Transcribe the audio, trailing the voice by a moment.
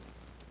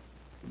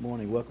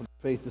Morning. Welcome to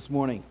Faith this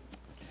morning.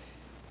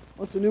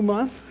 Well, it's a new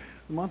month,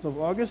 the month of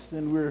August,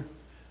 and we have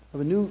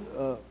a new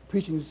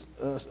preaching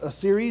a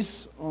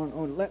series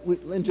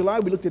in July.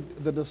 We looked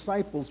at the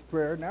disciples'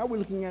 prayer. Now we're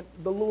looking at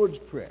the Lord's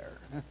Prayer.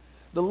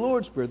 The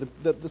Lord's Prayer,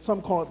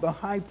 some call it the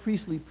high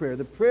priestly prayer,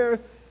 the prayer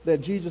that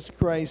Jesus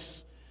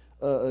Christ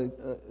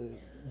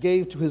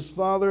gave to his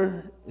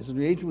Father, his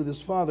engagement with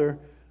his Father,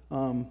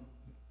 the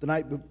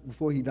night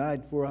before he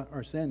died for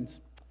our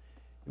sins.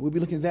 And we'll be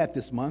looking at that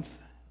this month.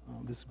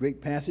 This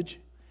great passage.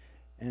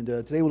 And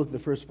today we'll look at the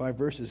first 5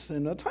 verses.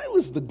 And the title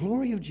is The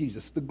Glory of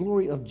Jesus. The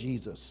Glory of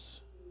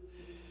Jesus.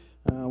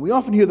 We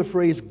often hear the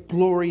phrase,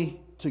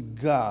 glory to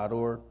God,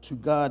 or to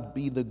God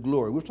be the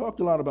glory. We've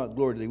talked a lot about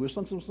glory today. We've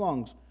sung some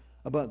songs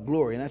about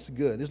glory, and that's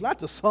good. There's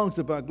lots of songs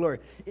about glory.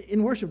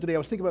 In worship today, I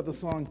was thinking about the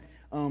song,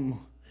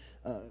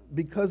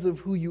 Because of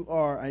Who You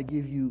Are, I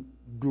Give You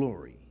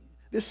Glory.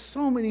 There's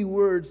so many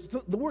words.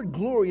 The word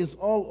glory is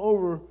all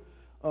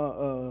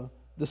over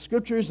the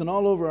scriptures and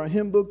all over our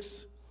hymn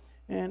books,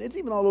 and it's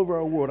even all over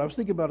our world. I was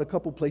thinking about a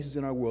couple places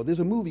in our world. There's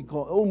an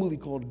old movie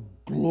called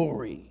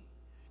Glory.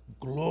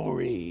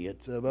 Glory.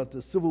 It's about the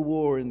Civil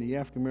War and the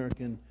African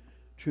American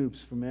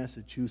troops from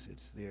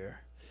Massachusetts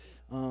there.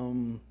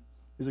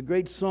 There's a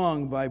great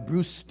song by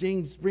Bruce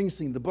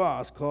Springsteen, the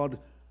boss, called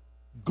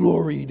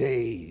Glory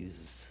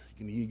Days.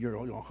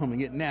 You're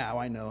humming it now,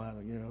 I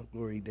know,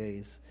 Glory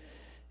Days.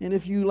 And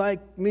if you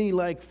like me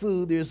like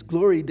food, there's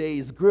Glory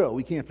Days Grill.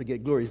 We can't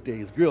forget Glory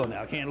Days Grill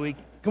now, can we?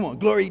 Come on,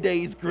 Glory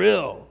Days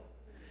Grill.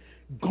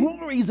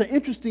 Glory is an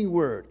interesting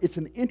word. It's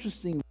an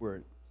interesting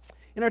word.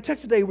 In our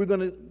text today, we're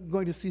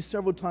going to see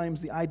several times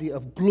the idea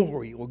of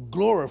glory or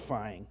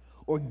glorifying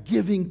or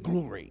giving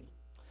glory.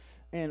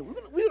 And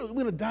we're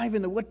going to dive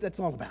into what that's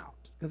all about,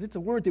 because it's a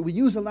word that we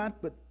use a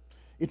lot, but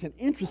it's an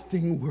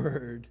interesting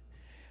word.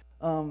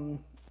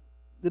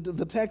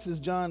 The text is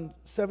John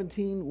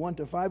 17,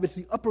 1-5. It's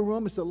the upper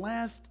room. It's the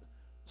Last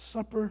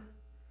Supper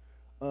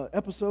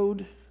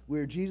episode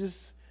where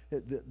Jesus,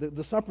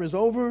 the supper is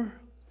over,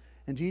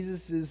 and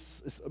Jesus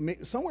is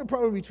somewhere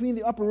probably between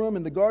the upper room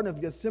and the Garden of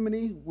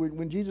Gethsemane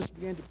when Jesus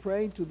began to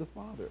pray to the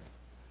Father.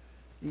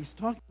 He's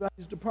talking about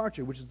his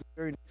departure, which is the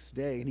very next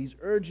day, and he's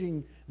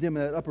urging them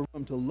in that upper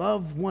room to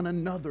love one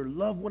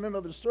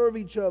another, serve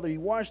each other. He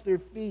washed their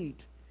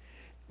feet,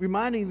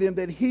 reminding them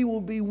that he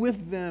will be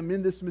with them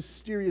in this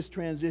mysterious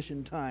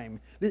transition time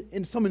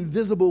in some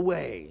invisible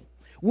way,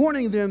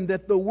 warning them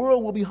that the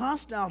world will be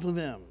hostile to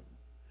them,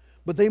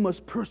 but they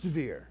must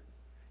persevere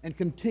and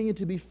continue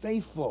to be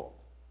faithful,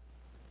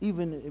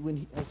 even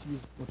as he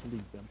is going to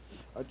lead them.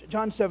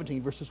 John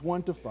 17, verses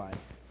 1-5.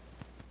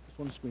 It's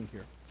on the screen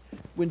here.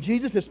 When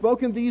Jesus had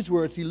spoken these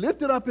words, he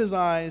lifted up his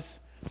eyes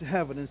to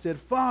heaven and said,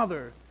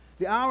 Father,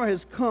 the hour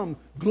has come.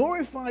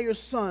 Glorify your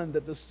Son,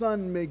 that the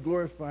Son may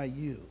glorify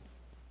you,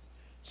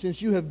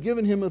 since you have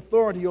given him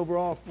authority over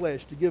all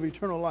flesh to give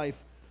eternal life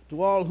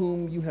to all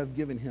whom you have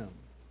given him.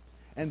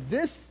 And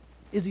this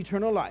is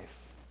eternal life,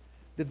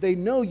 that they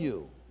know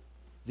you,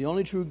 the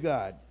only true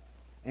God,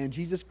 and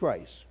Jesus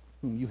Christ,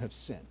 whom you have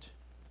sent.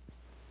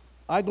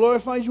 I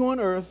glorified you on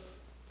earth,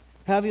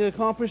 having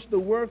accomplished the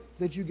work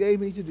that you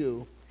gave me to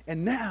do.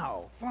 And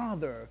now,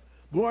 Father,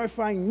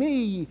 glorifying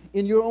me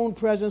in your own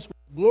presence with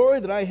the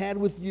glory that I had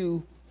with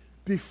you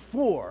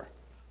before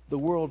the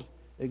world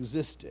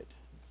existed.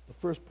 The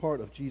first part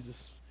of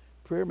Jesus'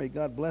 prayer. May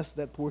God bless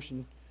that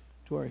portion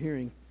to our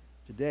hearing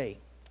today.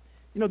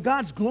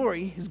 God's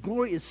glory, his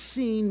glory is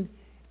seen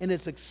and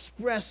it's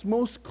expressed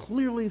most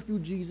clearly through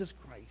Jesus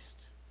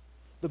Christ.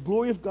 The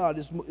glory of God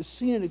is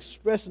seen and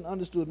expressed and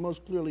understood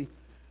most clearly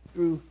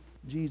through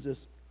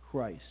Jesus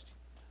Christ.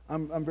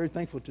 I'm very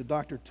thankful to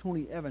Dr.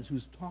 Tony Evans,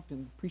 who's talked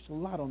and preached a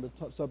lot on the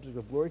subject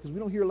of glory, because we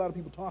don't hear a lot of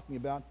people talking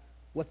about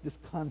what this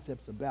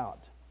concept's about.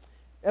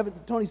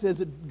 Tony says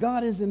that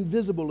God is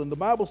invisible, and the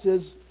Bible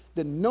says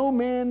that no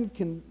man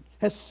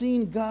has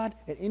seen God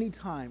at any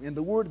time. And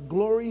the word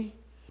glory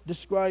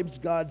describes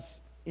God's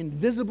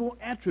invisible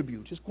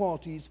attributes, his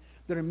qualities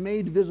that are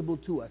made visible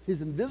to us,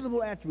 his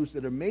invisible attributes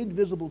that are made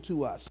visible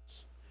to us.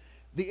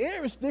 The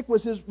air is thick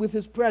with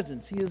his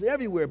presence. He is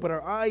everywhere, but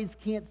our eyes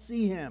can't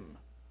see him.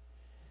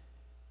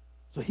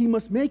 So he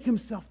must make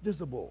himself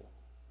visible.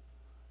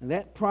 And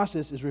that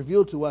process is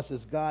revealed to us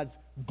as God's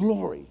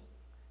glory,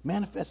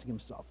 manifesting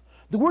himself.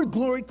 The word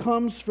glory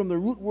comes from the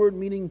root word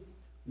meaning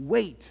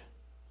weight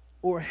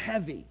or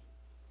heavy.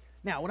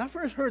 Now, when I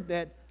first heard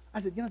that, I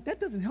said, that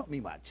doesn't help me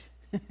much.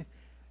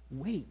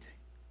 Weight,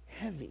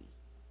 heavy.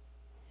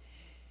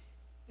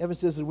 Evans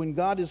says that when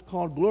God is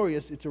called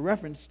glorious, it's a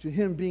reference to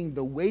him being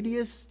the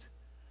weightiest,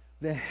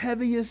 the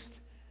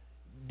heaviest,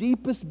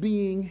 deepest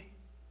being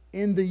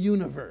in the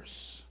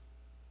universe.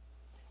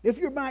 If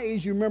you're my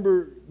age, you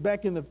remember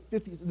back in the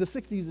 50s, the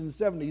 60s and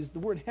 70s, the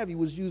word heavy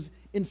was used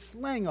in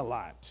slang a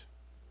lot.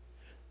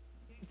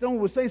 Someone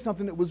would say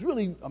something that was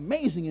really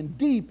amazing and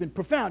deep and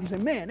profound. You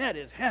say, man, that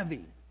is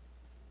heavy.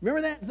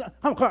 Remember that?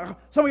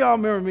 Some of y'all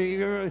remember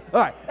me. All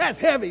right, that's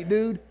heavy,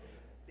 dude.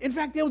 In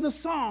fact, there was a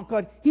song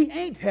called He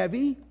Ain't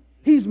Heavy,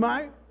 He's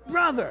My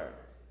Brother.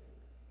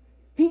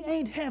 He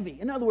ain't heavy.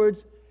 In other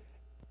words,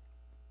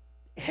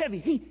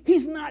 heavy.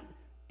 He's not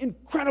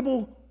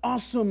incredible,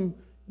 awesome,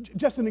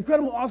 just an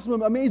incredible,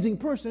 awesome, amazing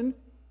person.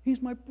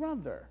 He's my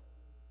brother.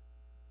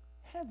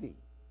 Heavy,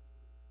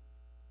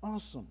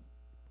 awesome,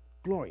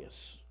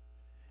 glorious.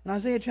 In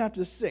Isaiah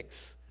chapter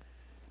 6,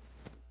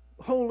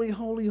 holy,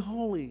 holy,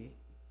 holy.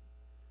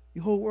 The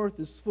whole earth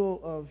is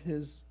full of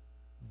his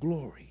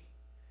glory.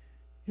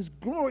 His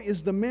glory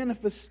is the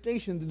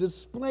manifestation, the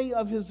display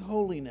of his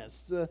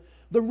holiness, the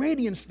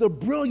radiance, the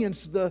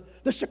brilliance, the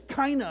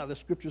Shekinah, the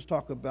scriptures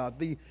talk about,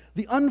 the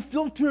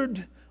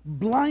unfiltered,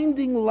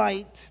 blinding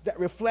light that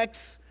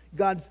reflects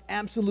God's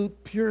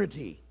absolute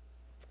purity.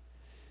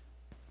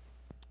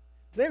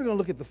 Today we're going to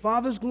look at the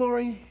Father's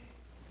glory,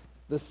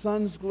 the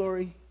Son's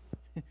glory,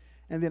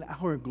 and then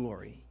our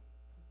glory.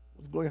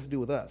 What does glory have to do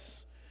with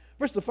us?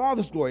 First, the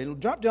Father's glory. It'll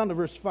drop down to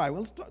verse 5.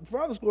 Well, let's talk the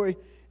Father's glory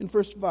in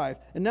verse 5.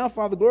 And now,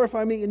 Father,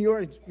 glorify me in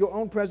your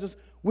own presence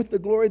with the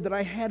glory that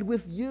I had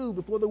with you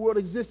before the world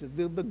existed.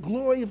 The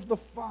glory of the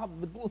Father,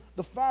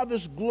 the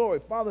Father's glory,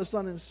 Father,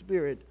 Son, and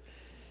Spirit.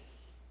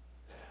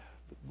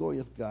 The glory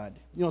of God.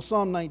 You know,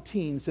 Psalm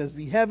 19 says,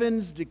 the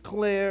heavens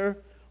declare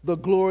the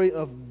glory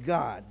of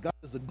God. God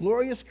is the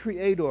glorious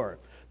creator.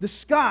 The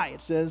sky,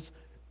 it says,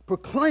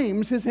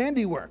 proclaims his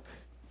handiwork.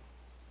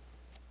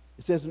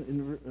 It says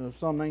in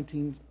Psalm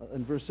 19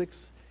 in verse 6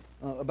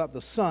 about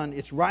the sun,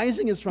 its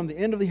rising is from the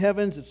end of the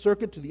heavens, its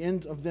circuit to the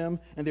end of them,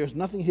 and there is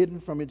nothing hidden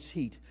from its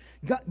heat.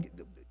 God,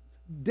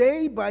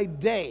 day by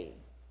day,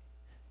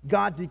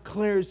 God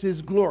declares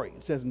his glory.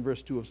 It says in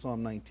verse 2 of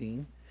Psalm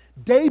 19.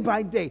 Day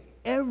by day,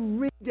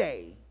 every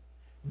day,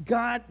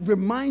 God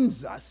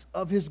reminds us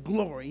of his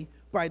glory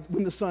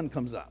when the sun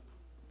comes up.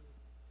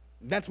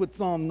 That's what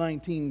Psalm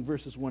 19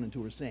 verses 1 and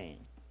 2 are saying.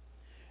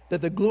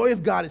 That the glory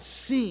of God is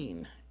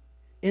seen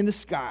in the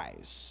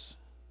skies.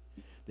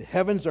 The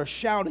heavens are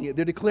shouting it.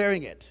 They're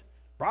declaring it.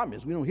 Problem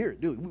is, we don't hear it,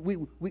 do we?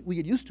 We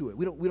get used to it.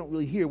 We don't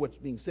really hear what's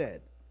being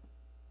said.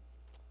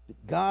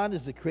 That God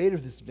is the creator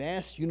of this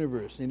vast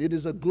universe, and it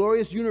is a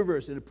glorious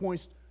universe, and it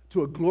points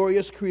to a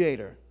glorious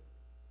creator.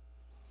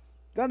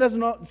 God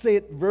doesn't say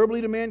it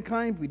verbally to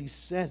mankind, but he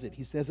says it.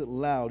 He says it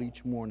loud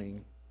each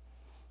morning.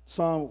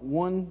 Psalm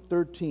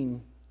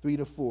 113,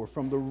 3-4.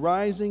 From the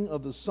rising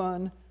of the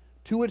sun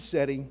to its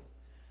setting,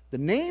 the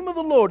name of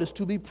the Lord is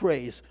to be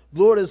praised.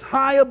 The Lord is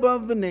high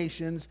above the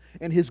nations,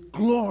 and his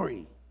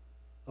glory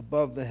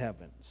above the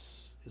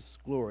heavens. His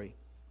glory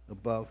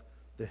above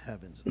the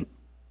heavens.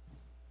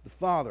 The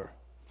Father,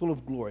 full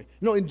of glory.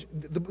 You know,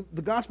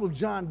 the Gospel of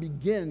John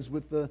begins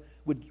with in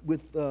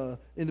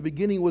the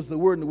beginning was the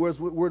Word, and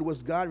the Word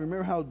was God.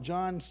 Remember how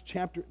John's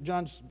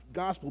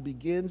Gospel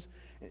begins?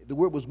 The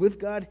Word was with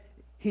God.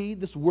 He,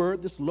 this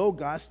Word, this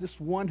Logos, this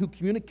one who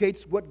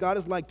communicates what God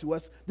is like to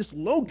us, this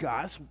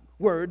Logos,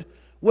 Word,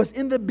 was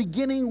in the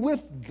beginning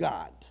with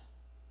God.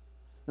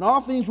 And all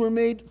things were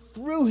made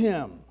through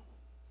him.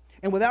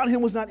 And without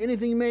him was not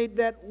anything made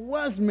that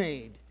was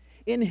made.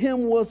 In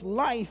him was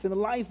life, and the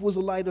life was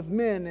the light of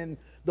men. And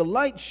the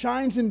light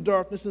shines in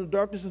darkness, and the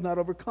darkness has not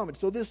overcome it.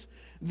 So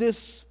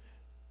this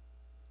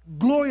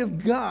glory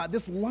of God,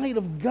 this light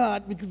of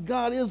God, because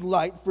God is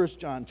light, 1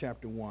 John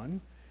chapter 1,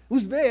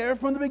 was there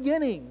from the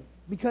beginning.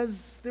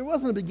 Because there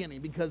wasn't a beginning,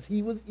 because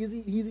he's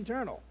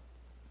eternal.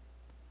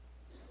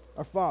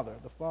 Our Father,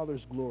 the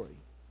Father's glory.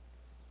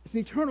 It's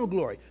an eternal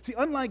glory. See,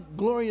 unlike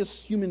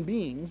glorious human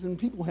beings, and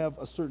people have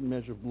a certain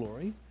measure of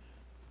glory,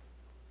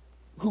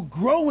 who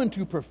grow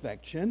into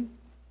perfection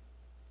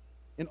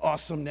and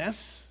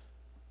awesomeness,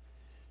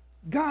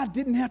 God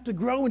didn't have to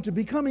grow into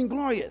becoming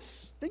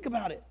glorious. Think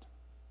about it.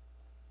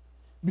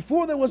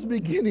 Before there was a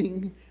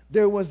beginning,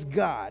 there was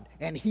God,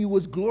 and he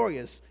was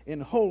glorious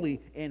and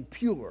holy and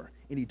pure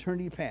in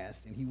eternity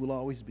past, and he will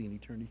always be in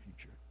eternity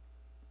future.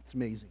 It's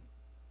amazing.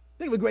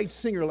 Think of a great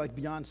singer like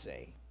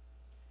Beyonce.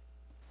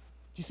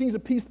 She sings a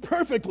piece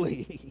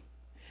perfectly.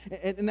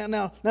 And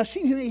now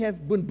she may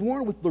have been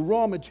born with the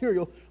raw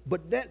material,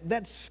 but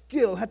that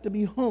skill had to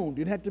be honed.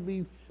 It had to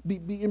be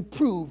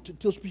improved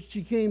until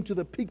she came to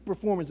the peak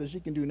performance that she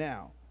can do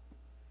now.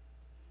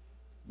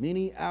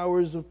 Many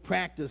hours of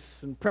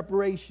practice and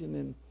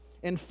preparation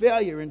and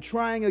failure and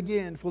trying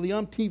again for the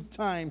umpteenth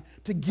time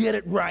to get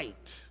it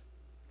right.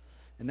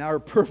 And now her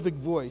perfect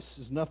voice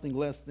is nothing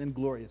less than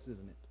glorious,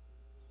 isn't it?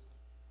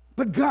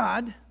 But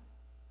God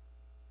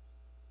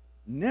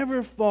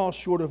never falls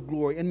short of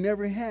glory and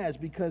never has,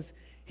 because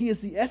he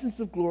is the essence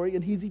of glory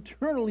and he's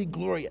eternally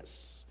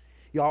glorious.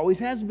 He always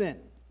has been.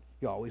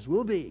 He always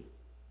will be.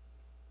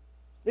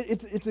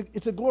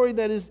 It's a glory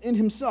that is in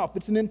himself.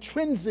 It's an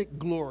intrinsic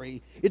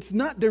glory. It's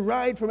not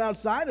derived from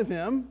outside of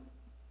him.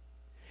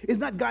 It's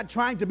not God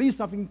trying to be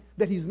something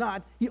that he's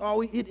not.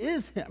 It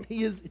is him.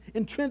 He is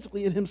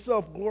intrinsically in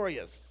himself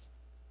glorious.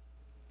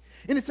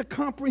 And it's a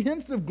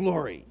comprehensive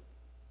glory.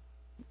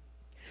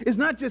 It's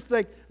not just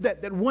like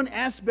that one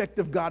aspect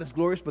of God is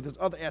glorious, but there's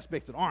other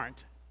aspects that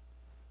aren't.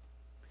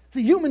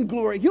 See, human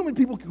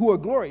people who are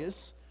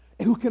glorious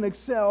and who can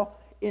excel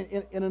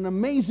in an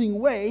amazing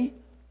way,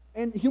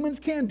 and humans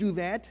can do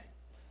that,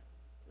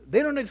 they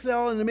don't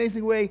excel in an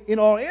amazing way in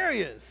all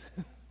areas.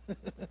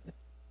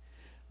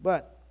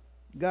 But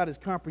God is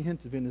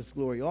comprehensive in his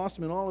glory,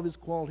 awesome in all of his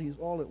qualities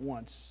all at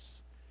once.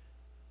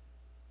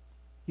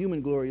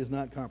 Human glory is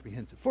not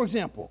comprehensive. For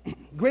example,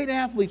 great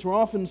athletes are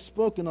often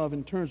spoken of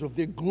in terms of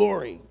their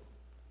glory.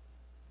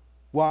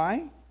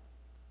 Why?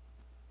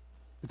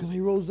 Because they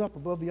rose up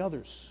above the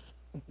others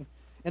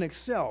and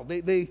excelled.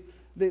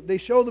 They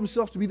show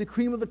themselves to be the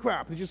cream of the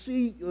crop. Did you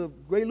see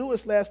Ray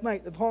Lewis last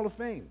night at the Hall of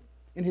Fame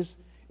in his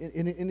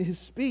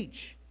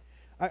speech?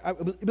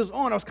 It was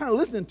on. I was kind of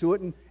listening to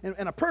it, and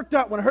I perked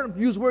up when I heard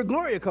him use the word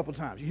glory a couple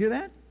times. You hear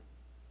that?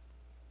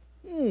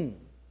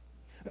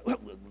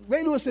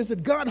 Ray Lewis says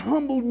that God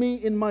humbled me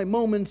in my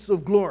moments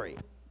of glory.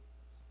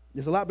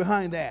 There's a lot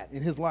behind that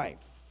in his life.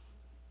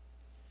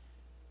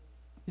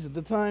 He said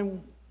the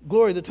time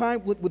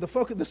with the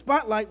focus, the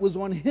spotlight was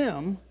on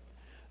him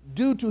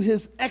due to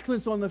his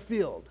excellence on the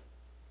field.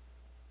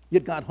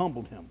 Yet God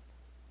humbled him.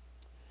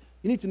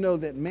 You need to know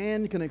that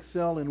man can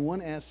excel in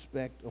one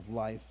aspect of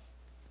life,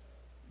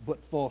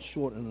 but fall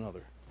short in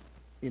another,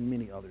 in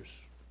many others,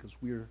 because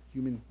we're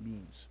human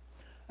beings.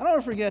 I'll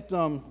never forget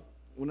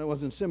when I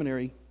was in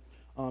seminary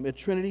at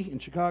Trinity in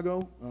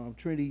Chicago,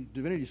 Trinity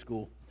Divinity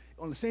School,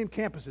 on the same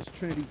campus as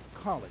Trinity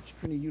College,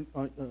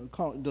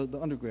 the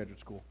undergraduate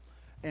school.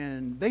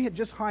 And they had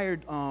just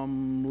hired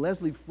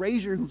Leslie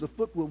Frazier, who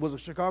was a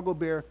Chicago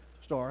Bear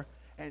star,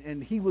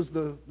 and he was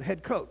the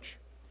head coach.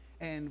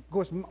 And of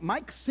course,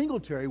 Mike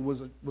Singletary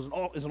is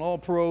an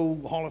All-Pro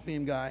Hall of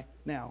Fame guy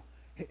now,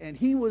 and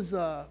he was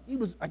I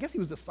guess he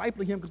was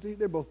discipling him because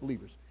they're both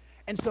believers.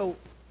 And so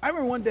I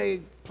remember one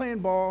day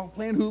playing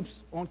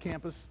hoops on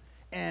campus,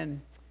 and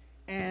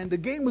the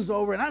game was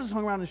over, and I just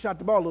hung around and shot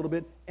the ball a little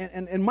bit,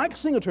 and Mike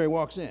Singletary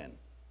walks in.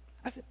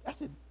 I said,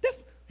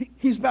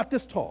 he's about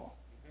this tall.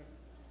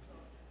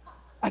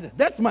 I said,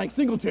 that's Mike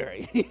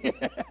Singletary.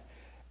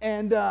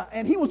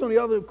 and he was on the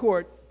other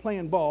court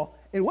playing ball.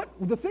 And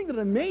the thing that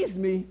amazed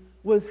me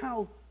was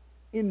how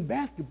in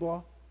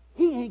basketball,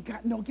 he ain't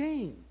got no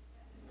game.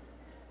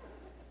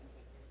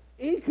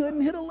 He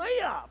couldn't hit a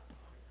layup.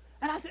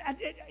 And I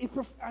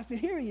said,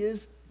 here he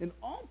is, an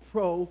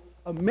all-pro,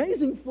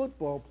 amazing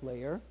football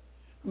player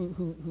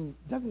who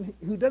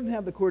doesn't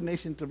have the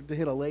coordination to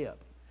hit a layup.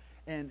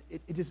 And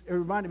it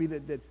reminded me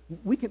that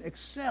we can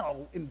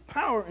excel in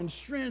power and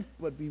strength,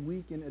 but be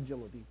weak in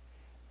agility.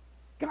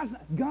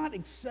 God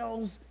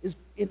excels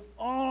in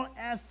all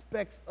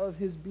aspects of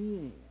his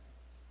being.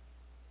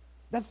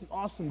 That's the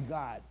awesome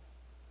God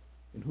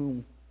in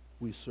whom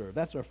we serve.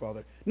 That's our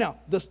Father. Now,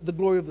 the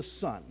glory of the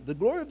Son. The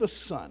glory of the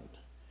Son.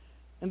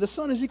 And the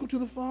Son is equal to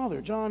the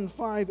Father. John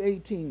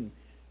 5:18,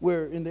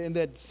 where in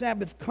that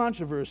Sabbath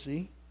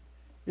controversy,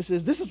 it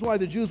says, this is why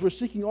the Jews were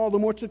seeking all the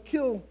more to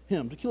kill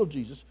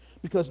Jesus,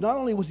 because not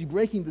only was he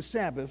breaking the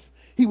Sabbath,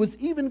 he was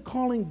even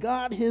calling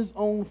God his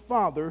own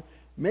Father,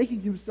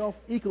 making himself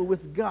equal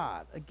with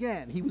God.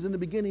 Again, he was in the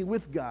beginning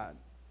with God.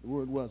 The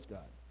Word was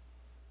God.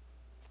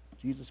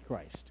 Jesus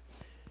Christ.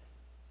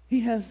 He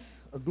has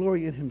a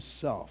glory in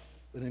himself,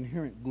 an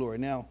inherent glory.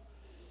 Now,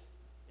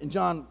 in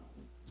John,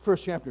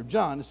 first chapter of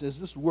John, it says,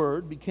 this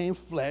Word became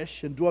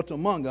flesh and dwelt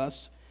among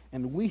us,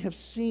 and we have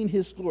seen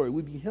his glory.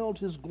 We beheld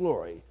his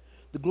glory.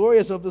 The glory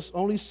is of this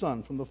only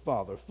Son from the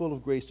Father, full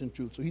of grace and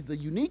truth. So he's the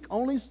unique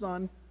only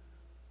Son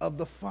of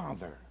the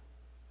Father.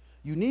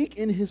 Unique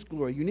in his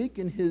glory, unique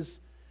in his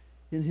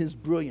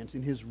brilliance,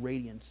 in his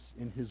radiance,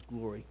 in his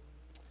glory.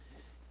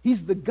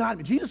 He's the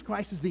God. Jesus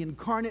Christ is the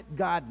incarnate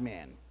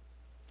God-man.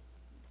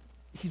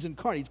 He's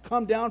incarnate. He's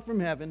come down from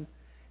heaven,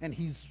 and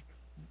he's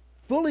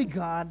fully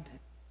God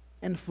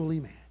and fully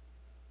man.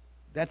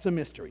 That's a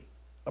mystery,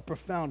 a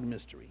profound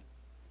mystery.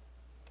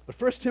 But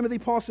 1 Timothy,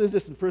 Paul says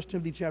this in 1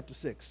 Timothy chapter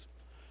 6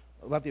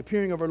 about the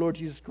appearing of our Lord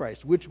Jesus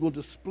Christ, which he will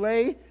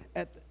display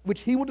at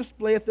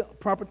the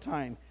proper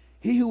time.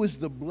 He who is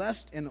the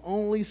blessed and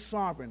only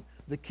sovereign,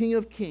 the King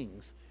of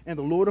kings and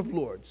the Lord of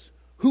lords,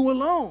 who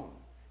alone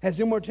has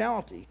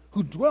immortality,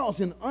 who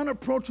dwells in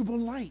unapproachable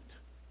light,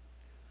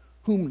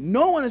 whom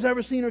no one has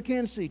ever seen or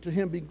can see. To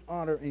him be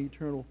honor and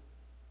eternal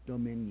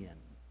dominion.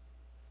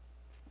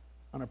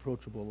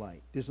 Unapproachable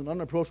light. There's an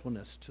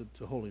unapproachableness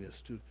to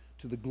holiness, to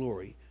the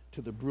glory,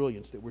 to the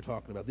brilliance that we're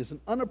talking about. There's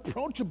an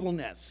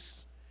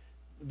unapproachableness.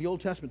 The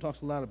Old Testament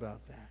talks a lot about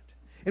that.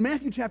 In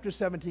Matthew chapter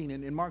 17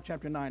 and in Mark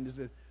chapter 9,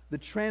 there's the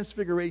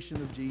transfiguration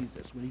of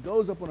Jesus. When he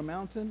goes up on a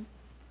mountain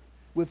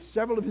with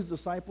several of his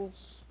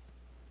disciples,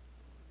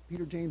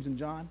 Peter, James, and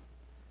John,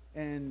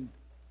 and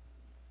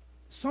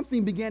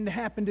something began to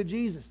happen to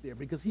Jesus there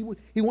because he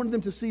wanted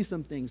them to see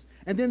some things.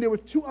 And then there were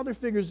two other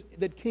figures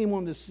that came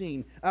on the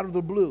scene out of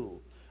the blue,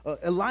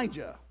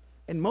 Elijah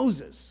and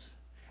Moses.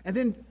 And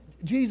then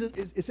Jesus,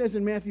 it says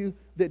in Matthew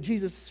that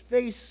Jesus'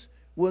 face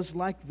was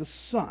like the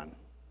sun,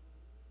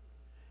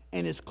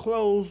 and his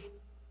clothes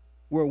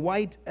were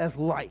white as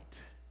light.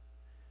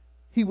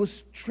 He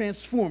was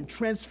transformed,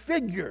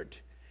 transfigured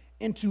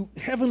into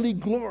heavenly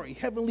glory,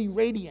 heavenly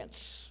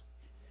radiance,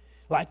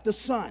 like the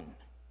sun.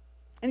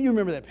 And you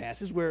remember that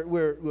passage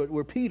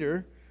where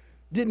Peter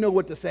didn't know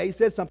what to say. He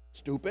said something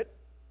stupid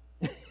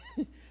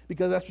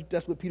because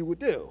that's what Peter would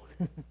do.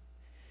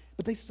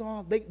 But they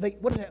saw,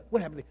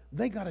 what happened?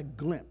 They got a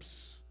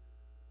glimpse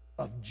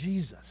of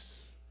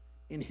Jesus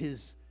in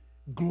his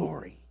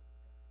glory.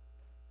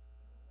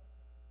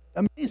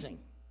 Amazing.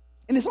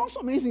 And it's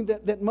also amazing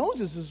that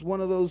Moses is one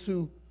of those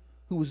who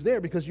was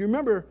there, because you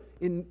remember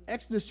in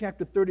Exodus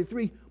chapter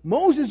 33,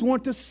 Moses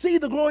wanted to see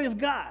the glory of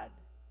God.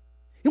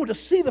 He wanted to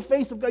see the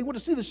face of God. He wanted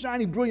to see the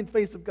shining, brilliant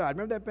face of God.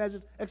 Remember that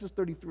passage? Exodus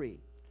 33.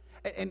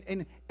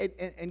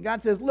 And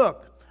God says,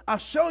 look, I'll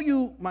show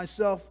you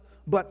myself,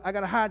 but I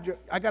gotta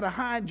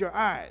hide your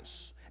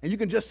eyes, and you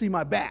can just see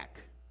my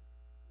back.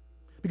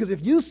 Because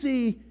if you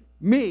see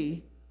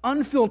me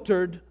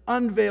unfiltered,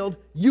 unveiled,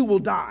 you will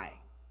die.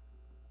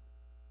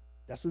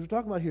 That's what we're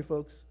talking about here,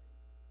 folks.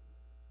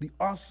 The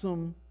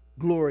awesome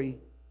glory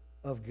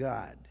of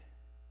God.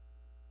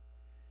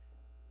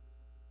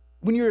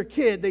 When you're a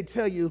kid, they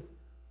tell you,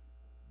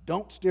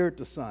 don't stare at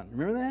the sun.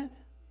 Remember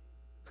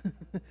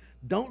that?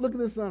 Don't look at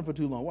the sun for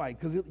too long. Why?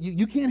 Because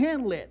you can't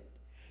handle it.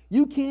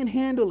 You can't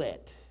handle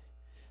it.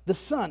 The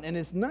sun, and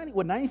it's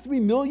 93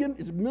 million?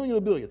 Is it a million or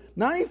a billion?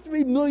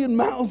 93 million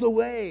miles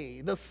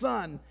away, the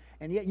sun,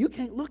 and yet you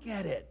can't look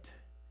at it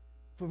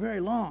for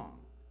very long.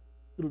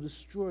 It'll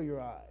destroy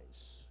your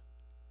eyes.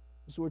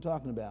 That's what we're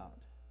talking about.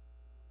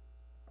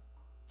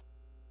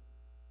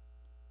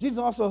 Jesus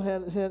also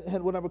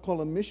had what I would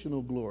call a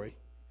missional glory.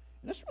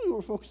 And that's really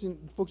what we're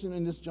focusing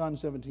in this John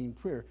 17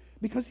 prayer,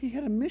 because he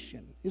had a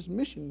mission. His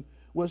mission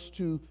was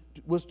going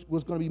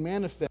to be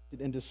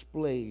manifested and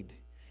displayed.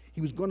 He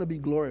was going to be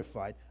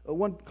glorified.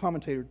 One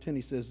commentator,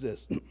 Tenney, says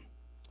this.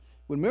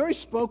 When Mary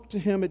spoke to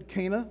him at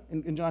Cana,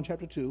 in John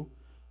chapter 2,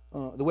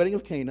 the wedding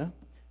of Cana,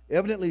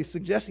 evidently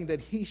suggesting that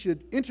he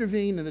should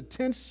intervene in a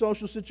tense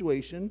social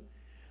situation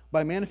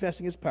by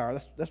manifesting his power.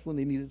 That's when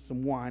they needed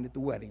some wine at the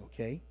wedding,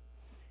 okay?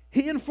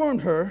 He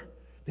informed her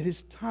that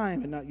his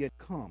time had not yet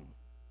come.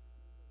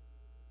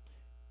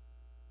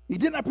 He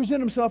did not present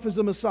himself as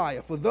the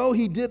Messiah, for though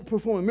he did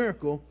perform a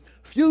miracle,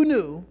 few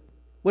knew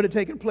what had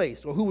taken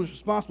place or who was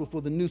responsible for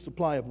the new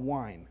supply of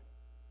wine.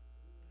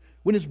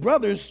 When his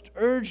brothers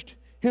urged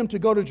him to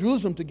go to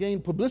Jerusalem to gain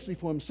publicity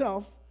for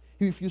himself,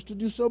 he refused to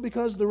do so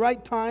because the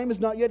right time has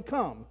not yet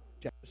come.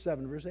 Chapter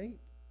 7, verse 8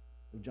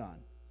 of John.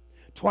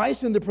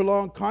 Twice in the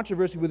prolonged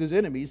controversy with his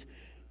enemies,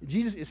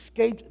 Jesus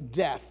escaped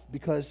death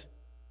because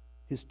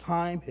his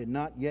time had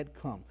not yet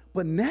come.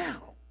 But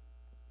now,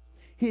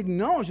 he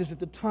acknowledges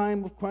that the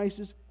time of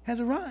crisis has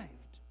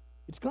arrived.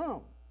 It's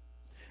come.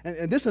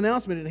 And this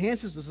announcement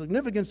enhances the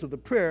significance of the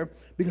prayer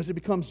because it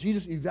becomes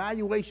Jesus'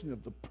 evaluation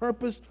of the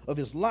purpose of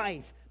his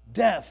life,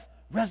 death,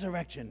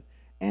 resurrection,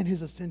 and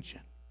his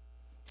ascension.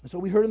 And so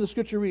we heard in the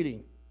scripture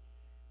reading,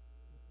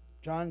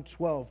 John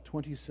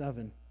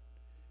 12:27.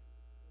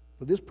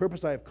 For this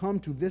purpose I have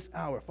come to this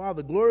hour.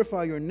 Father,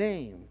 glorify your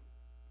name.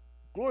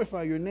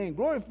 Glorify your name.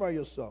 Glorify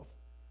yourself.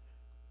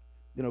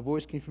 Then a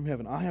voice came from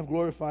heaven. I have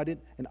glorified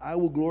it, and I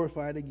will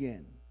glorify it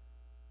again.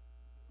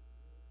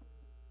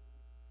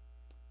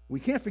 We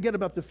can't forget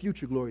about the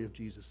future glory of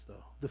Jesus,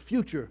 though. The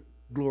future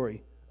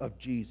glory of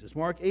Jesus.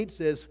 Mark 8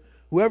 says,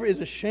 whoever is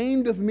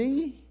ashamed of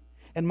me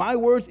and my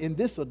words in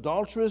this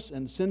adulterous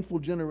and sinful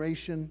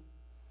generation,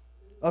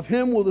 of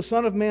him will the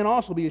Son of Man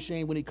also be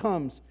ashamed when he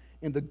comes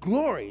in the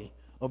glory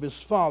of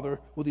his Father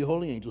with the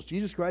holy angels.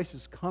 Jesus Christ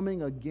is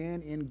coming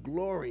again in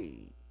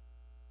glory.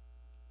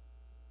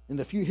 In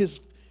the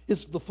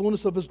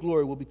fullness of his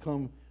glory will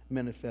become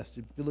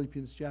manifested.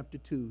 Philippians chapter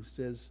 2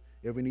 says,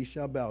 every knee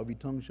shall bow, every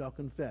tongue shall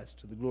confess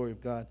to the glory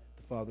of God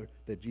the Father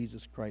that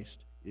Jesus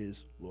Christ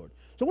is Lord.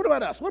 So what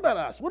about us? What about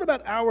us? What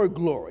about our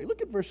glory?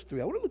 Look at verse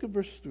 3. I want to look at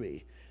verse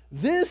 3.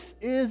 This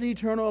is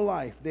eternal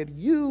life, that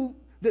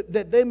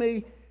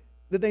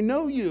they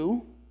know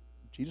you,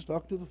 Jesus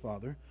talking to the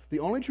Father, the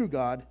only true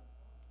God,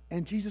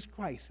 and Jesus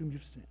Christ, whom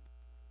you've sent.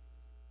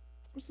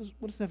 What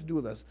does this have to do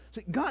with us?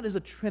 See, God is a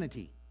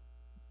Trinity.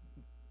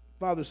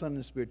 Father, Son,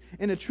 and Spirit.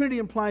 And the Trinity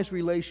implies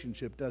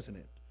relationship, doesn't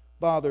it?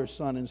 Father,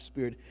 Son, and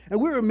Spirit. And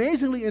we're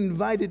amazingly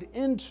invited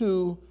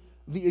into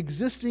the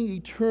existing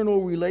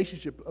eternal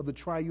relationship of the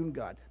triune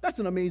God. That's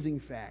an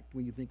amazing fact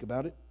when you think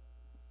about it.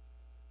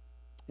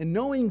 And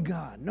knowing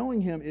God,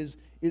 knowing Him is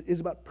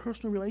about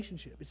personal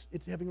relationship.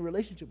 It's having a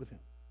relationship with Him.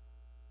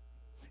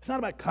 It's not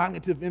about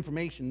cognitive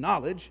information,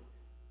 knowledge.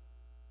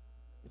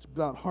 It's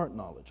about heart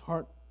knowledge,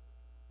 heart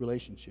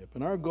relationship.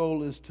 And our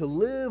goal is to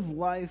live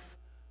life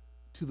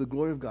to the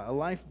glory of God, a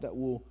life that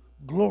will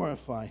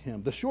glorify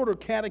Him. The shorter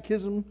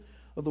catechism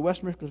of the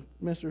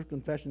Westminster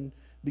Confession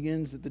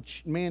begins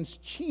that man's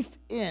chief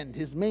end,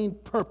 his main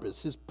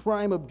purpose, his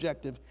prime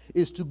objective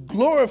is to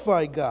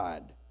glorify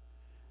God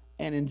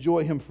and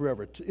enjoy Him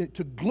forever.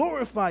 To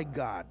glorify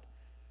God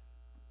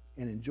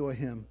and enjoy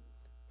Him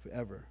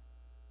forever.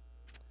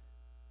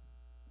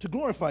 To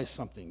glorify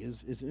something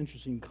is an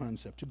interesting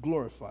concept. To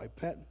glorify.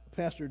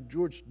 Pastor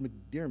George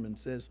McDermott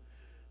says,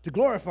 to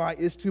glorify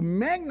is to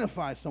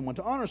magnify someone,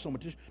 to honor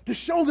someone, to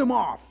show them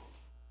off,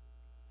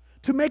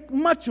 to make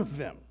much of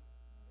them,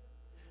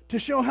 to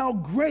show how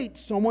great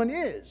someone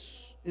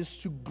is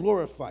to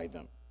glorify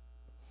them.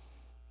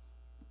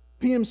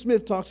 P.M.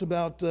 Smith talks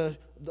about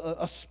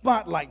a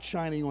spotlight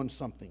shining on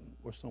something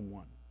or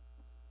someone.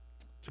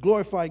 To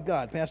glorify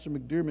God, Pastor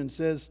McDermott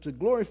says, to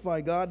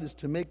glorify God is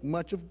to make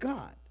much of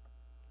God,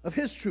 of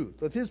His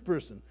truth, of His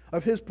person,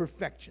 of His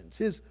perfections,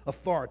 His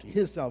authority,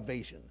 His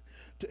salvation.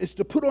 It's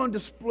to put on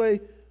display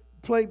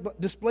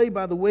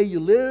by the way you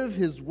live,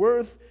 His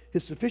worth,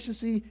 His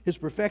sufficiency, His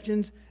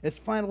perfections as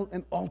final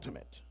and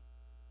ultimate.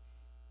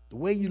 The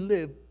way you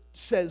live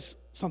says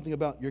something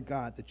about your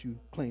God that you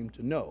claim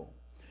to know.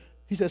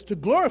 He says to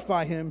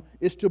glorify Him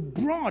is to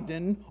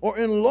broaden or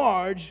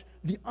enlarge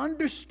the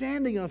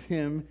understanding of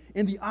Him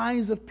in the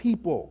eyes of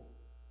people.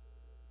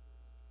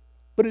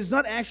 But it's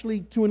not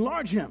actually to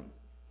enlarge Him.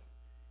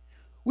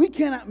 We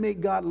cannot make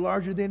God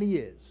larger than He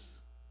is.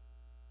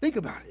 Think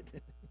about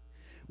it.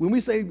 When we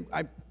say,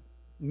 I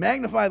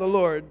magnify the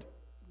Lord,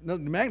 no,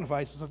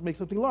 magnify is to make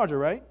something larger,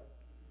 right?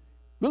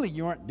 Really,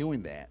 you aren't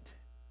doing that.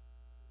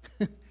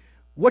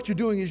 What you're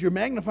doing is you're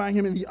magnifying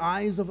Him in the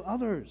eyes of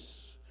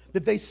others,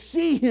 that they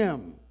see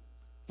Him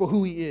for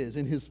who He is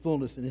in His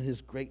fullness and in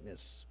His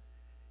greatness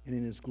and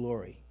in His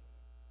glory.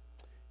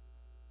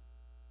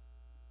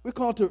 We're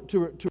called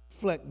to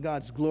reflect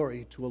God's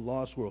glory to a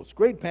lost world. It's a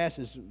great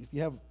passage. If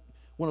you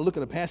want to look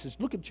at a passage,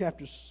 look at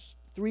chapters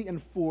 3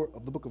 and 4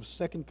 of the book of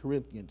 2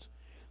 Corinthians.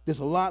 There's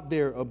a lot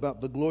there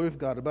about the glory of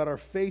God, about our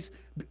face.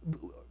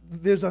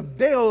 There's a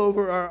veil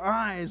over our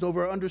eyes,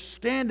 over our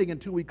understanding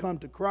until we come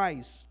to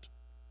Christ.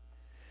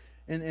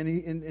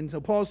 And so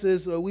Paul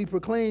says, we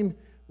proclaim,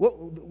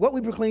 what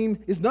we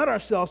proclaim is not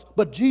ourselves,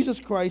 but Jesus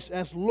Christ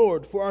as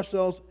Lord, for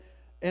ourselves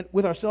and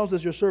with ourselves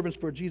as your servants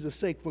for Jesus'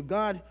 sake. For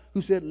God,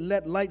 who said,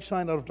 let light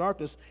shine out of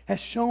darkness, has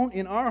shone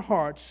in our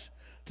hearts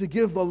to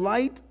give the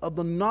light of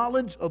the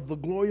knowledge of the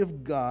glory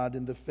of God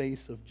in the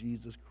face of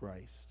Jesus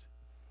Christ.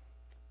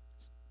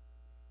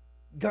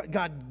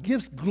 God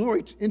gives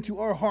glory into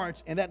our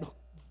hearts, and that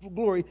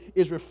glory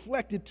is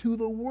reflected to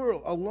the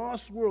world, a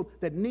lost world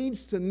that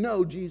needs to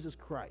know Jesus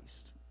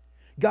Christ.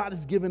 God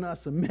has given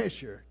us a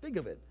measure, think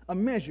of it, a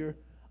measure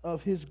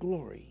of His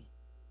glory.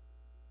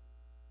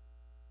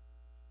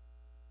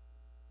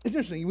 It's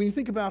interesting, when you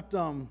think about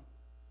the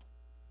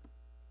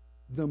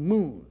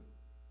moon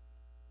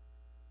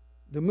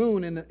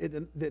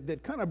that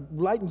kind of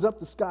lightens up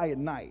the sky at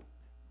night.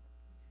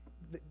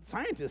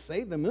 Scientists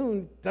say the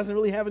moon doesn't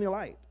really have any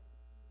light.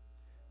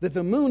 That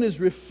the moon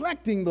is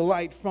reflecting the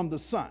light from the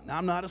sun. Now,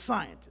 I'm not a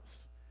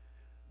scientist,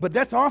 but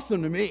that's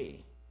awesome to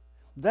me.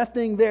 That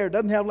thing there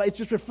doesn't have light. It's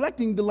just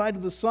reflecting the light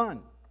of the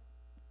sun.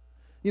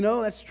 You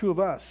know, that's true of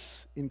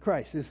us in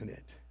Christ, isn't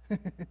it?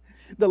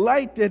 The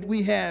light that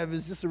we have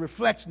is just a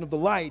reflection of the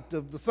light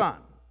of the sun,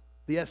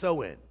 the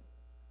S-O-N,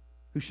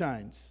 who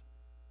shines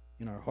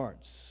in our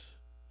hearts.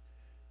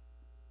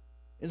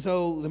 And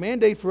so the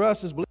mandate for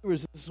us as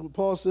believers, this is what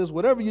Paul says,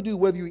 whatever you do,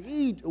 whether you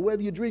eat or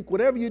whether you drink,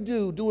 whatever you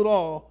do it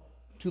all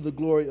to the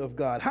glory of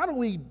God. How do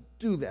we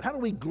do that? How do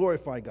we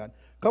glorify God?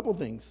 A couple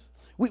things.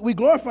 We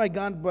glorify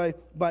God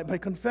by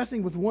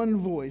confessing with one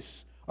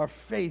voice our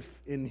faith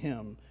in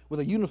Him with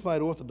a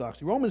unified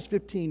orthodoxy. Romans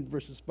 15,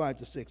 verses 5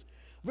 to 6.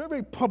 Very,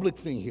 very public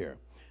thing here.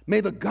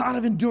 May the God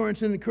of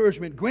endurance and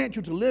encouragement grant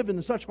you to live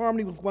in such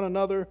harmony with one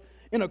another,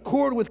 in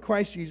accord with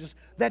Christ Jesus,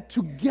 that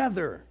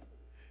together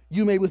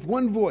you may with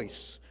one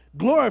voice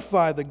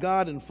glorify the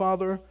God and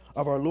Father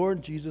of our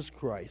Lord Jesus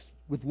Christ.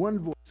 With one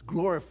voice,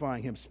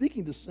 glorifying Him,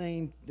 speaking the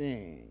same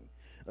thing,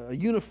 a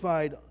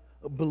unified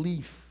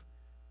belief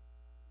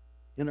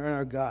in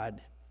our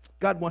God.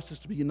 God wants us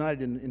to be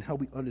united in how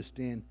we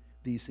understand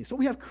these things. So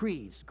we have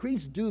creeds.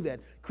 Creeds do that.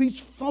 Creeds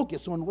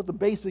focus on what the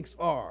basics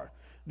are.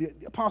 The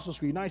Apostles'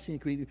 Creed, Nicene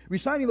Creed,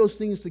 reciting those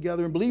things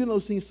together and believing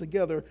those things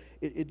together,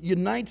 it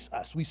unites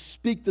us. We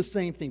speak the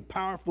same thing,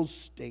 powerful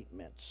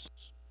statements.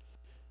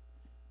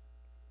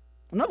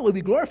 Another way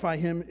we glorify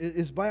Him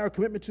is by our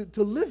commitment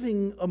to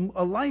living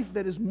a life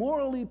that is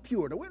morally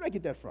pure. Now, where did I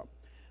get that from?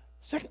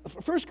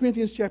 1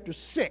 Corinthians chapter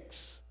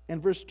 6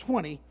 and verse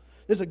 20,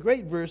 there's a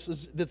great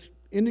verse that's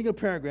ending a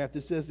paragraph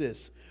that says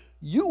this,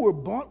 you were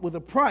bought with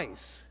a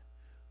price,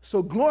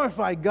 so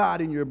glorify God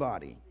in your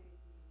body.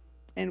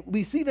 And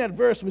we see that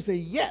verse and we say,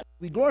 yes,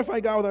 we glorify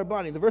God with our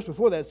body. And the verse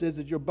before that says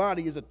that your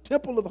body is a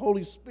temple of the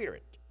Holy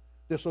Spirit.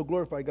 So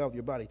glorify God with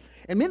your body.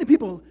 And many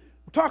people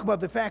talk about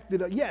the fact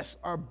that, yes,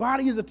 our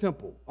body is a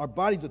temple. Our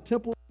body is a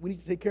temple. We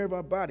need to take care of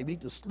our body. We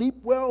need to sleep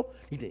well.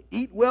 We need to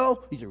eat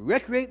well. We need to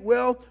recreate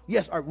well.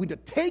 Yes, we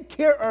need to take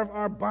care of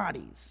our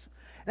bodies.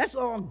 That's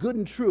all good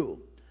and true.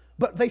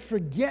 But they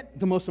forget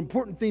the most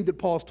important thing that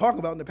Paul's talking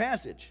about in the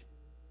passage.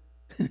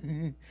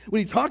 When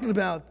he's talking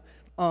about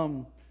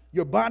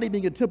your body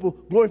being a temple,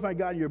 glorify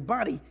God in your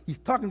body, he's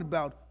talking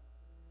about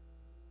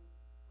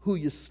who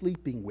you're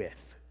sleeping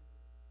with.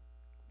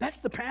 That's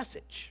the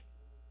passage.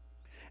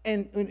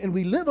 And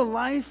we live a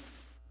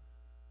life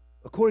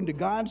according to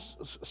God's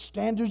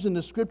standards in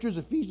the Scriptures,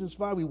 Ephesians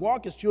 5. We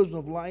walk as children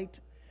of light.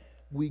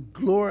 We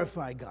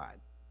glorify God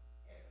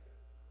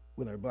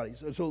with our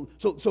bodies.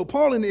 So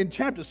Paul in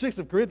chapter 6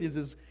 of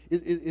Corinthians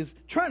is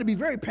trying to be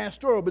very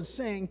pastoral, but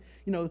saying,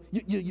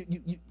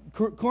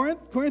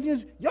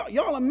 Corinthians,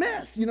 y'all a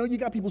mess. You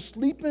got people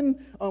sleeping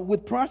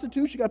with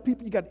prostitutes. You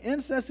got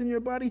incest in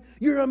your body.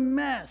 You're a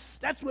mess.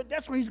 That's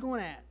where he's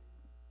going at.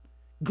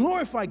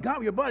 Glorify God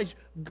with your bodies.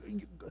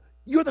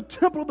 You're the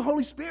temple of the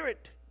Holy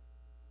Spirit.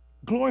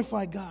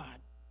 Glorify God.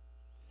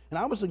 And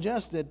I would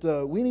suggest that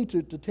we need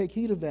to take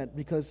heed of that,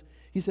 because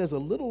he says a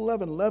little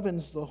leaven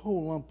leavens the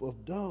whole lump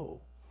of dough.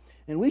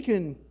 And we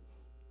can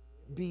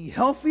be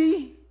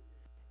healthy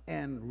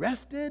and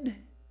rested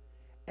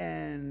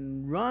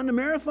and run a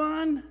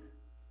marathon,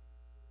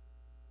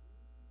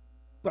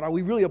 but are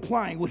we really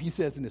applying what he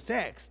says in this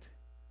text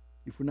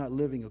if we're not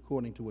living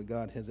according to what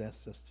God has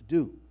asked us to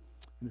do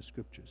in the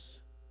Scriptures?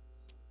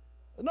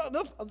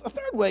 A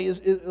third way is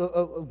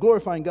of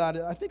glorifying God.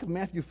 I think of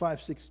Matthew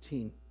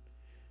 5:16.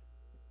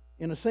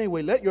 In the same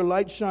way, let your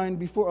light shine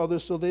before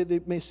others so they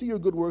may see your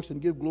good works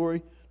and give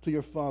glory to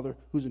your Father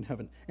who's in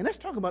heaven. And let's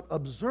talk about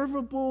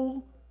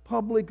observable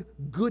public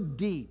good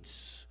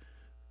deeds.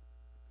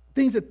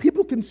 Things that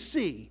people can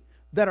see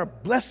that are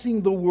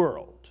blessing the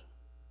world.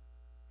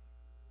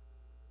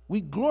 We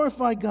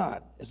glorify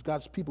God as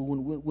God's people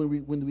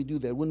when we do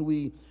that. When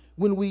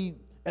we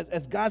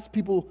as God's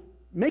people,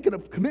 make it a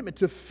commitment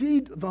to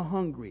feed the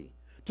hungry,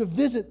 to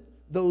visit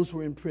those who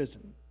are in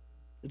prison.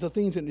 It's the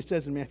things that it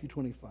says in Matthew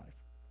 25.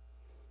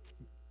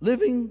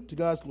 Living to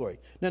God's glory.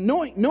 Now,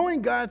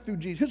 knowing God through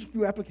Jesus, here's a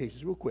few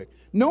applications real quick.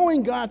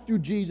 Knowing God through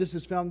Jesus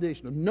is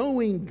foundational.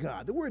 Knowing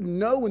God. The word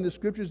know in the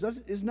Scriptures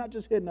is not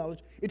just head knowledge,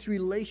 it's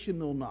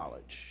relational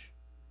knowledge.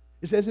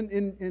 It says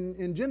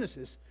in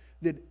Genesis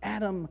that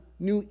Adam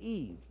knew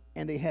Eve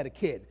and they had a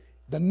kid.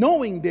 The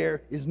knowing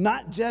there is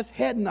not just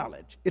head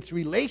knowledge, it's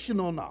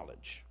relational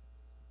knowledge.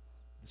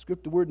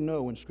 The word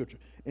know in Scripture.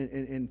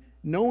 And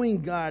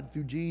knowing God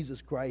through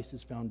Jesus Christ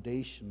is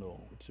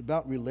foundational. It's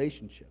about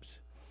relationships.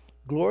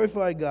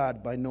 Glorify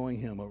God by knowing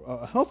Him.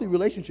 A healthy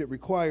relationship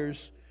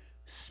requires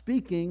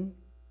speaking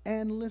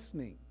and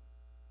listening.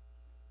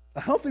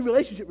 A healthy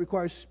relationship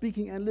requires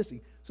speaking and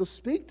listening. So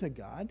speak to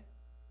God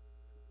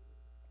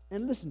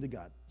and listen to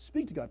God.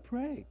 Speak to God.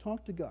 Pray.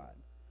 Talk to God.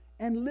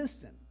 And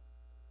listen.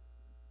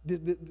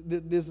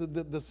 There's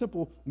the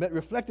simple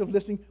reflective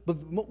listening. But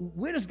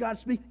where does God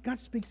speak? God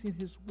speaks in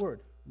His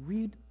Word.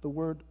 Read the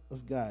Word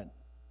of God.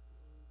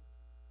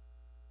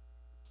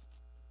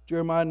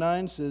 Jeremiah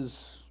 9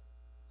 says,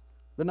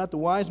 let not the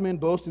wise man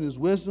boast in his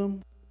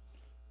wisdom.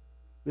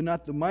 Let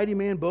not the mighty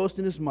man boast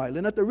in his might.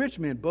 Let not the rich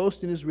man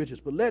boast in his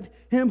riches. But let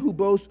him who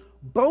boasts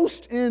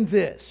boast in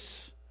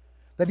this,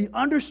 that he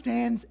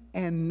understands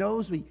and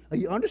knows me.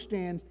 He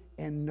understands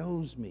and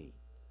knows me.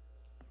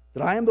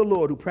 That I am the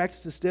Lord who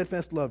practices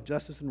steadfast love,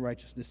 justice, and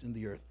righteousness in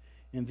the earth.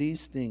 In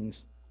these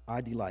things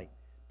I delight,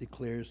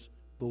 declares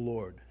the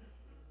Lord.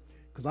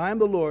 Because I am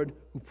the Lord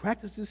who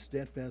practices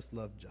steadfast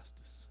love, justice.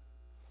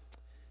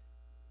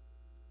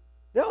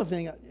 The other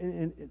thing,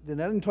 and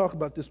I didn't talk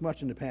about this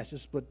much in the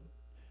passage, but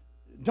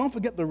don't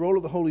forget the role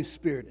of the Holy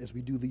Spirit as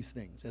we do these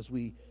things, as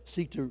we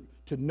seek to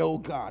know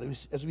God,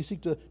 as we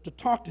seek to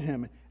talk to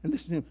Him and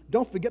listen to Him.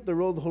 Don't forget the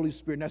role of the Holy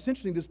Spirit. Now, it's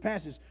interesting, this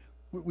passage,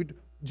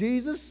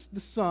 Jesus, the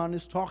Son,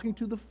 is talking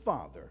to the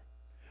Father.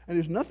 And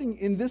there's nothing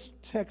in this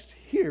text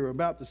here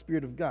about the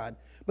Spirit of God,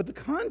 but the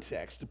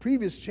context, the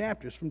previous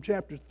chapters, from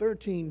chapter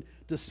 13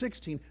 to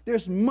 16,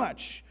 there's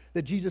much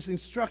that Jesus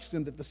instructs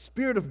them that the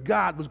Spirit of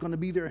God was going to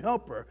be their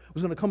helper,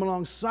 was going to come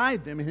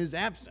alongside them in His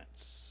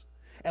absence.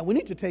 And we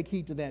need to take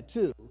heed to that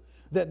too,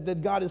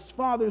 that God is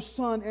Father,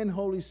 Son, and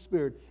Holy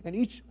Spirit, and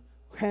each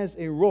has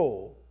a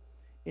role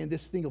in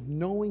this thing of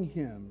knowing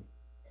Him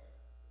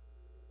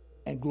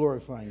and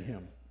glorifying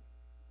Him.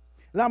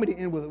 Allow me to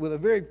end with a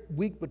very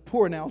weak but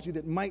poor analogy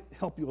that might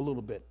help you a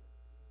little bit.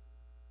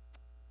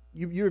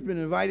 You've been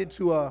invited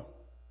to a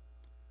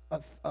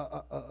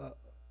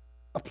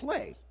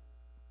play.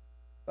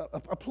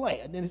 A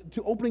play, and then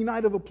to opening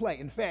night of a play.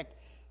 In fact,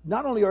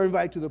 not only are you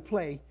invited to the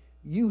play,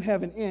 you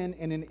have an in,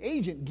 and an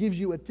agent gives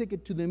you a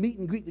ticket to the meet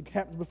and greet that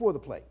happens before the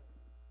play.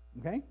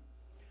 Okay?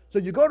 So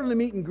you go to the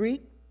meet and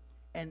greet,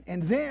 and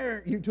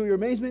there, to your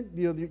amazement,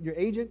 your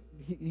agent,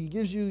 he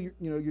gives you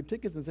your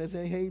tickets and says,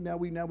 hey, now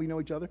we know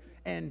each other.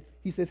 And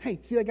he says, hey,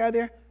 see that guy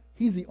there?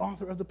 He's the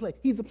author of the play.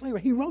 He's the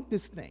playwright. He wrote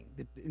this thing.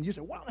 And you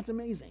say, wow, that's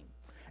amazing.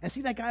 And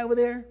see that guy over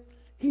there?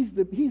 He's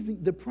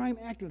the prime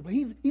actor of the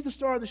play. He's the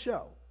star of the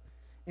show.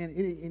 And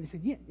he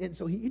said, yeah. And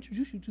so he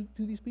introduced you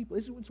to these people.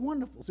 It's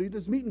wonderful. So you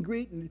just meet and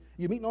greet, and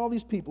you're meeting all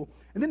these people.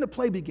 And then the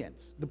play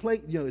begins. The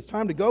play, it's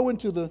time to go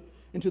into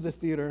the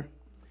theater,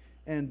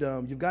 and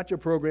you've got your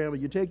program,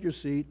 and you take your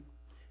seat,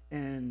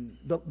 and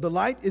the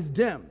light is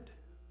dimmed,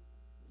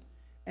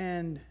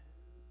 and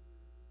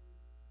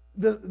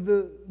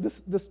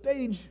the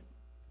stage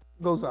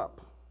goes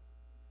up,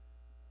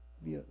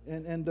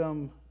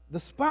 and the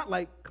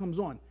spotlight comes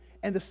on,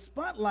 and the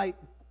spotlight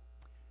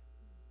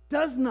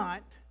does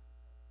not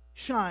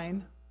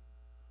shine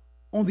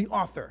on the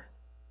author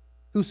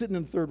who's sitting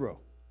in the third row.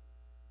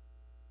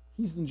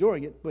 He's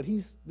enjoying it, but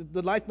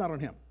the light's not on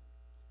him.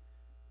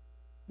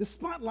 the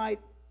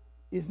spotlight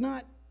is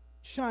not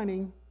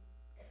shining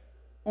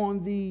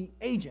on the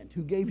agent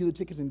who gave you the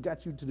tickets and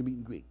got you to the meet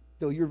and greet,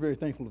 though you're very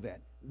thankful for that.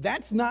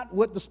 That's not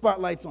what the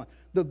spotlight's on.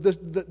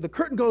 The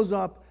curtain goes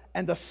up,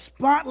 and the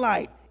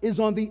spotlight is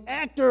on the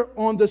actor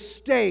on the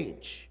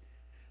stage,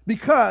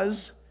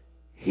 because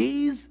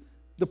he's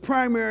the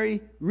primary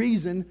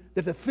reason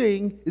that the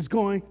thing is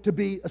going to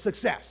be a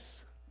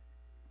success.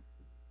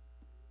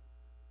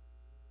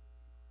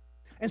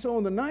 And so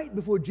on the night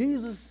before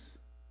Jesus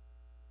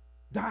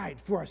died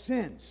for our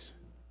sins,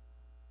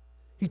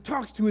 he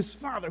talks to his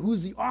Father,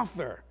 who's the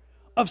author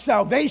of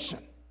salvation.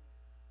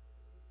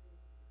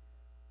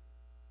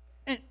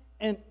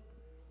 And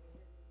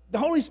the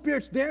Holy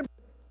Spirit's there, but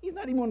he's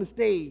not even on the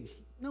stage.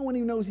 No one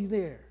even knows he's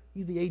there.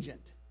 He's the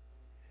agent.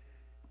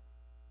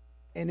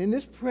 And in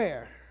this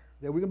prayer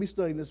that we're going to be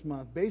studying this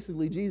month,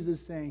 basically Jesus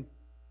is saying,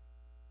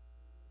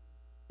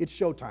 it's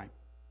showtime.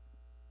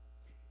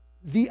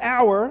 The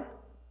hour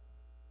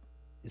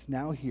is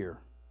now here.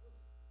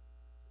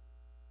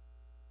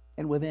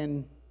 And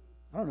within,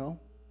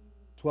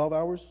 12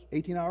 hours,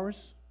 18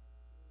 hours,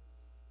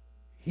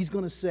 he's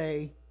going to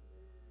say,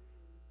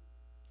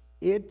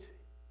 it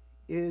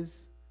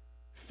is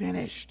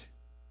finished.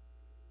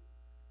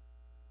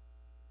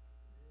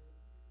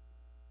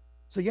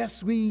 So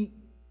yes, we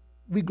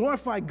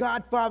glorify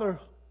God, Father,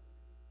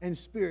 and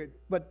Spirit,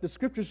 but the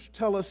Scriptures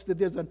tell us that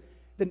there's an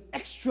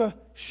extra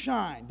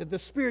shine, that the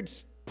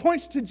Spirit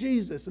points to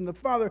Jesus and the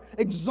Father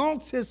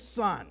exalts His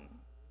Son.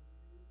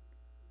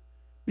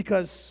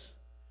 Because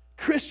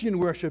Christian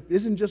worship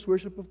isn't just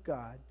worship of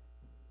God.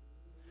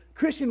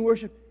 Christian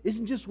worship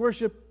isn't just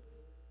worship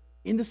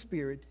in the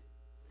Spirit.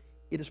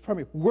 It is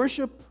primarily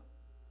worship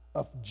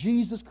of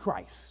Jesus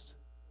Christ,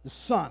 the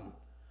Son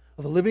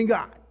of the living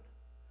God,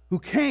 who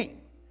came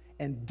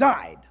and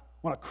died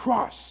on a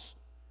cross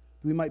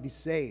that we might be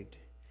saved,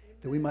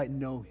 that we might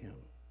know Him.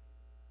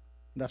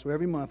 And that's why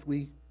every month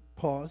we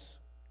pause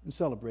and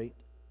celebrate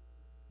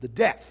the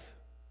death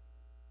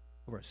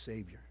of our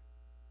Savior.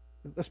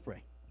 Let's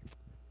pray.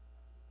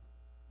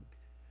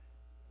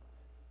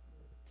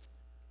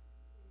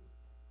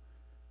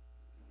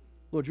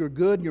 Lord, you're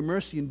good. Your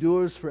mercy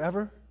endures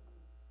forever.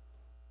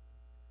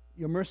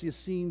 Your mercy is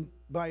seen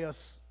by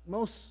us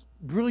most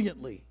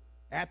brilliantly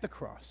at the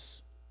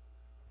cross.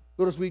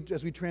 Lord,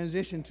 as we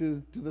transition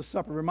to the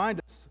supper,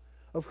 remind us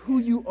of who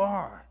you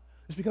are.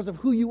 It's because of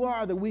who you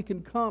are that we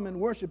can come and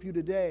worship you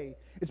today.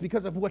 It's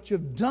because of what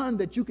you've done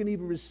that you can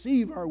even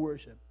receive our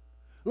worship.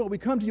 Lord, we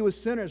come to you as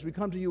sinners. We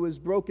come to you as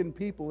broken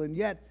people, and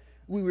yet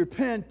we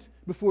repent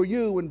before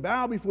you and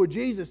bow before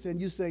Jesus, and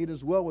you say it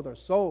is well with our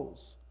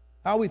souls.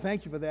 How we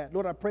thank you for that.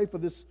 Lord, I pray for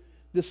this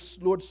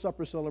Lord's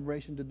Supper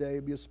celebration today.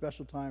 It'll be a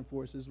special time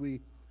for us as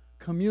we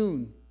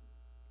commune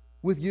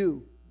with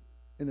you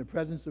in the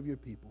presence of your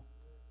people.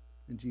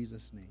 In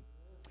Jesus' name.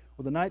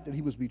 Well, the night that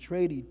he was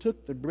betrayed, he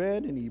took the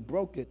bread and he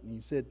broke it, and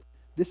he said,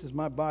 "This is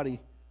my body,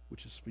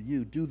 which is for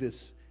you. Do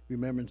this in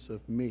remembrance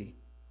of me."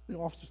 The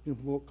officers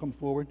can come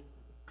forward.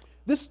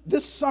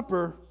 This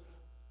supper,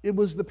 it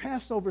was the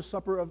Passover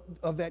supper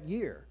of that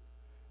year.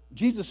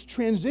 Jesus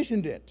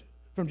transitioned it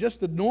from just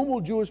the normal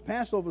Jewish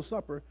Passover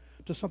supper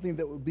to something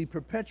that would be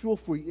perpetual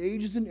for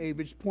ages and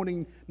ages,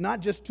 pointing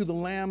not just to the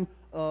Lamb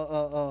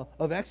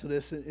of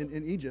Exodus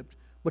in Egypt,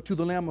 but to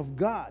the Lamb of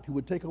God who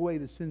would take away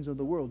the sins of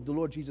the world, the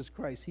Lord Jesus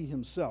Christ, He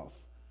Himself,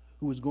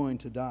 who was going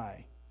to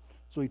die.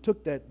 So He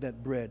took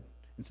that bread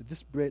and said,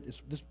 "This bread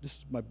is this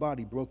is my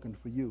body broken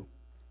for you."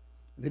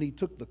 And then He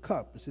took the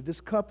cup and said,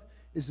 "This cup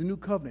is the new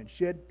covenant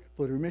shed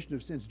for the remission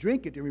of sins.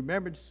 Drink it in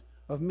remembrance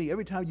of me."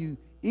 Every time you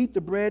eat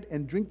the bread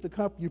and drink the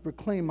cup, you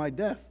proclaim my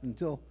death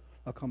until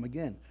I'll come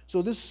again.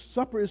 So this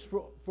supper is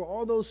for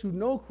all those who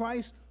know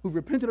Christ, who've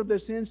repented of their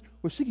sins,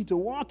 who are seeking to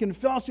walk in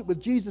fellowship with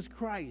Jesus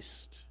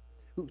Christ,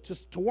 who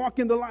just to walk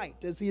in the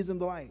light as He is in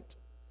the light.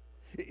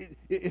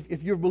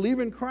 If you're a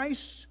believer in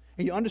Christ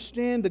and you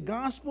understand the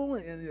gospel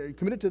and you're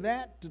committed to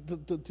that,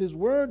 to His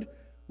word,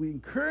 we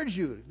encourage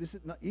you. This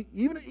is not,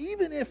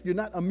 even if you're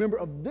not a member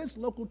of this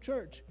local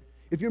church,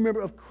 if you're a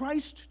member of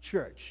Christ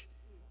Church,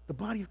 the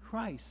body of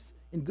Christ,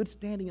 in good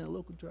standing in a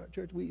local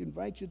church, we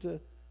invite you to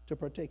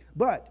partake.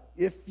 But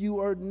if you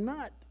are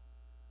not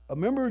a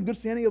member in good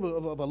standing of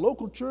a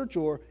local church,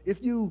 or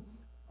if you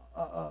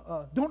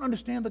don't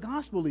understand the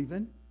gospel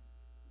even,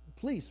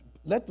 please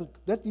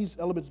let these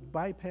elements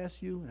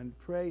bypass you and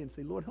pray and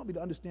say, "Lord, help me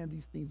to understand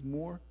these things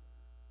more.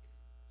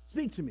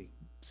 Speak to me,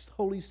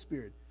 Holy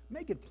Spirit.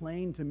 Make it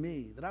plain to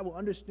me that I will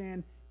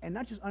understand, and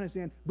not just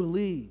understand,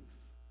 believe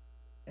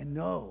and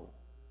know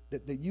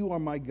that you are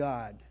my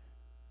God."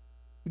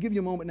 We give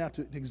you a moment now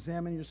to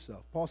examine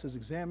yourself. Paul says,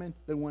 "Examine,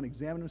 let one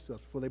examine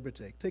themselves before they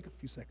partake." Take a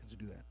few seconds to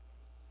do that.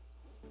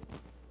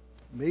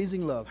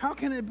 Amazing love. How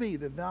can it be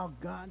that thou,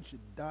 God,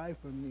 should die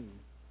for me?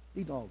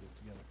 Eat all of it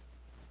together.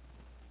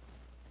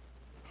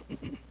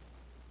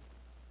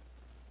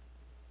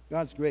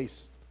 God's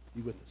grace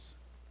be with us.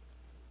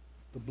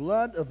 The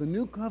blood of the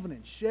new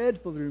covenant shed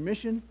for the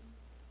remission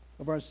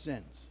of our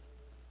sins.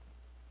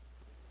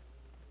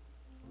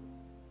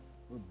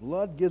 The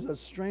blood gives us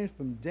strength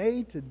from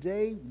day to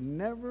day,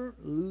 never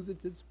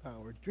loses its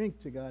power. Drink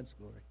to God's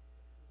glory.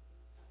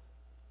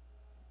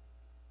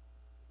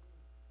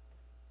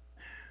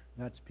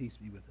 God's peace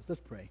be with us. Let's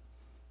pray.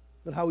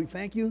 Lord, how we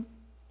thank you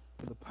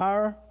for the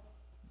power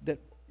that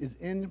is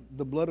in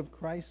the blood of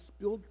Christ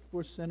spilled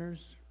for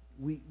sinners.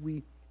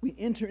 We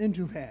enter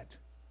into that.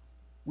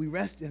 We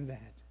rest in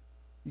that.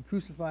 You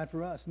crucified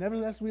for us.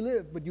 Nevertheless we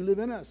live, but you live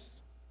in us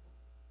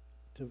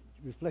to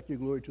reflect your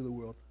glory to the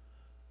world.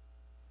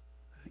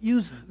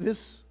 Use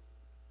this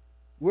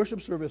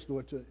worship service,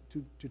 Lord,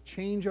 to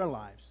change our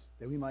lives,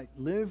 that we might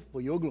live for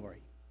your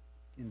glory.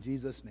 In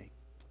Jesus' name,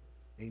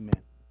 amen.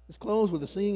 Let's close with a singing.